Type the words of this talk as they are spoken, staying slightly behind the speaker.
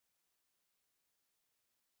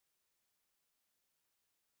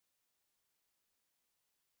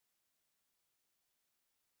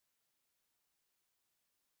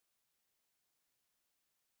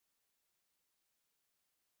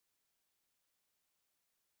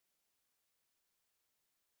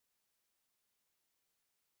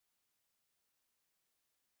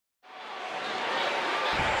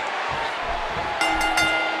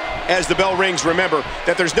As the bell rings, remember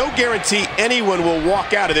that there's no guarantee anyone will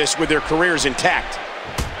walk out of this with their careers intact.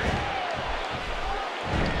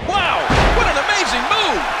 Wow, what an amazing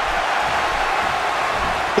move!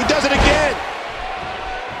 He does it again.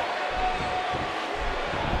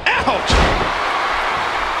 Ouch!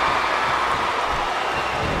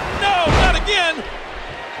 No, not again!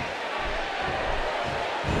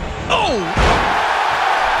 Oh!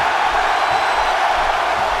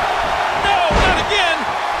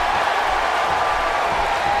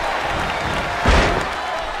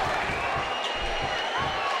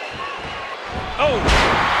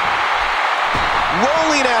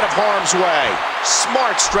 Rolling out of harm's way.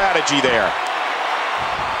 Smart strategy there.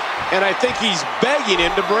 And I think he's begging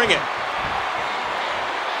him to bring it.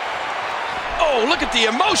 Oh, look at the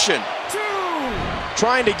emotion.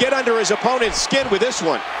 Trying to get under his opponent's skin with this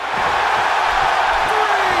one.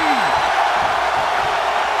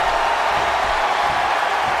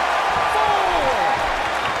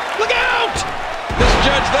 Look out!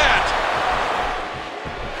 Misjudge that.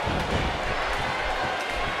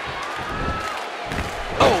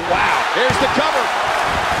 Oh, wow. Here's the cover.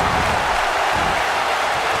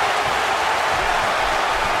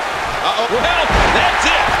 Uh-oh. Well, that's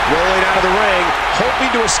it. Rolling out of the ring,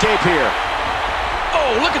 hoping to escape here.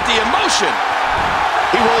 Oh, look at the emotion.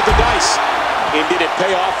 He rolled the dice. And did it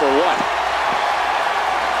pay off or what?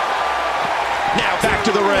 Now back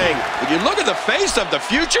to the ring. Would you look at the face of the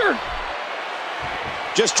future?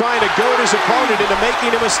 Just trying to goad his opponent into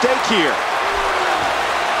making a mistake here.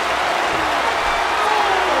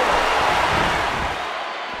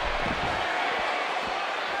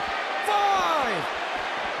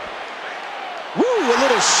 Woo, a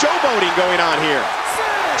little showboating going on here.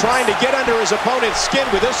 Trying to get under his opponent's skin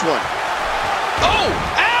with this one. Oh,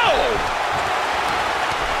 ow!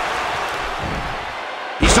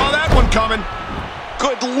 He saw that one coming.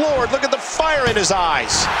 Good Lord, look at the fire in his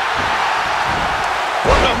eyes.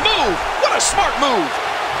 What a move! What a smart move!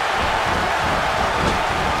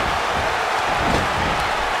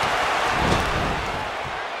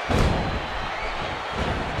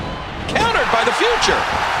 Countered by the future.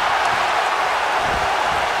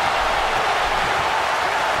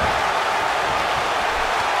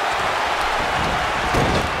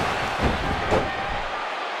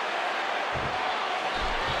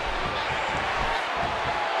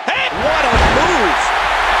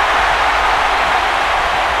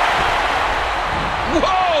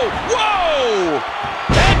 Whoa!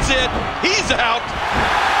 That's it. He's out.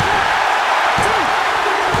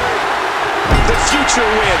 The future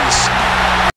wins.